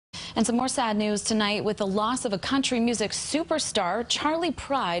And some more sad news tonight with the loss of a country music superstar. Charley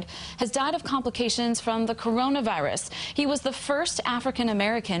Pride has died of complications from the coronavirus. He was the first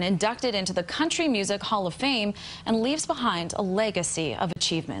African-American inducted into the Country Music Hall of Fame and leaves behind a legacy of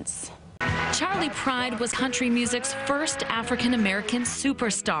achievements. Charley Pride was country music's first African-American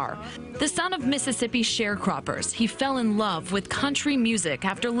superstar. The son of Mississippi sharecroppers, he fell in love with country music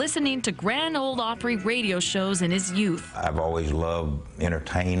after listening to Grand Ole Opry radio shows in his youth. I've always loved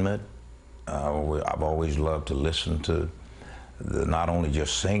entertainment. I've always loved to listen to not only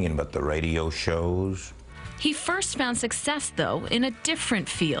just singing, but the radio shows. He first found success, though, in a different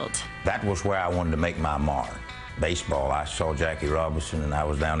field. That was where I wanted to make my mark. Baseball. I saw Jackie Robinson, and I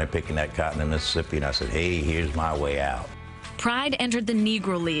was down there picking that cotton in Mississippi, and I said, hey, here's my way out. Pride entered the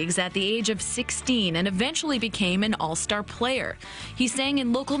Negro Leagues at the age of 16 and eventually became an all-star player. He sang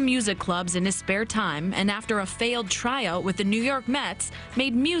in local music clubs in his spare time, and after a failed tryout with the New York Mets,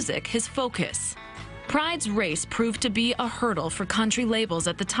 made music his focus. Pride's race proved to be a hurdle for country labels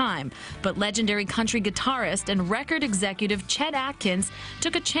at the time, but legendary country guitarist and record executive Chet Atkins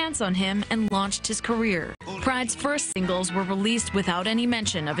took a chance on him and launched his career. Pride's first singles were released without any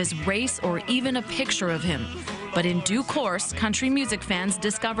mention of his race or even a picture of him. But in due course, country music fans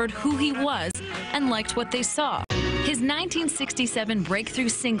discovered who he was and liked what they saw. His 1967 breakthrough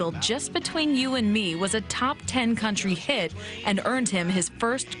single, Just Between You and Me, was a top 10 country hit and earned him his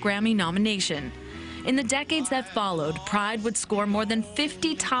first Grammy nomination. In the decades that followed, Pride would score more than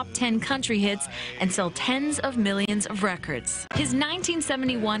 50 top 10 country hits and sell tens of millions of records. His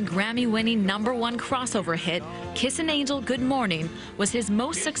 1971 Grammy-winning #1 crossover hit, Kissin' Angel Good Morning, was his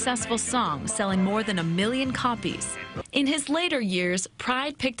most successful song, selling more than 1 million copies. In his later years,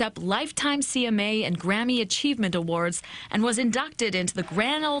 Pride picked up Lifetime CMA and Grammy Achievement Awards and was inducted into the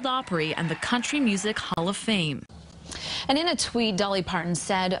Grand Ole Opry and the Country Music Hall of Fame. And in a tweet, Dolly Parton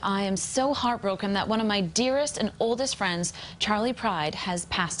said, "I am so heartbroken that one of my dearest and oldest friends, Charley Pride, has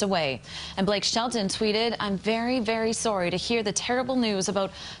passed away." And Blake Shelton tweeted, "I'm very, very sorry to hear the terrible news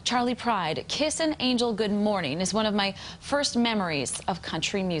about Charley Pride. Kissin' Angel Good Morning is one of my first memories of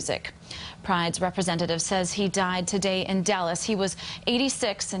country music." Pride's representative says he died today in Dallas. He was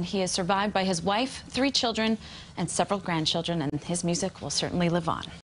 86, and he is survived by his wife, 3 children, and several grandchildren, and his music will certainly live on.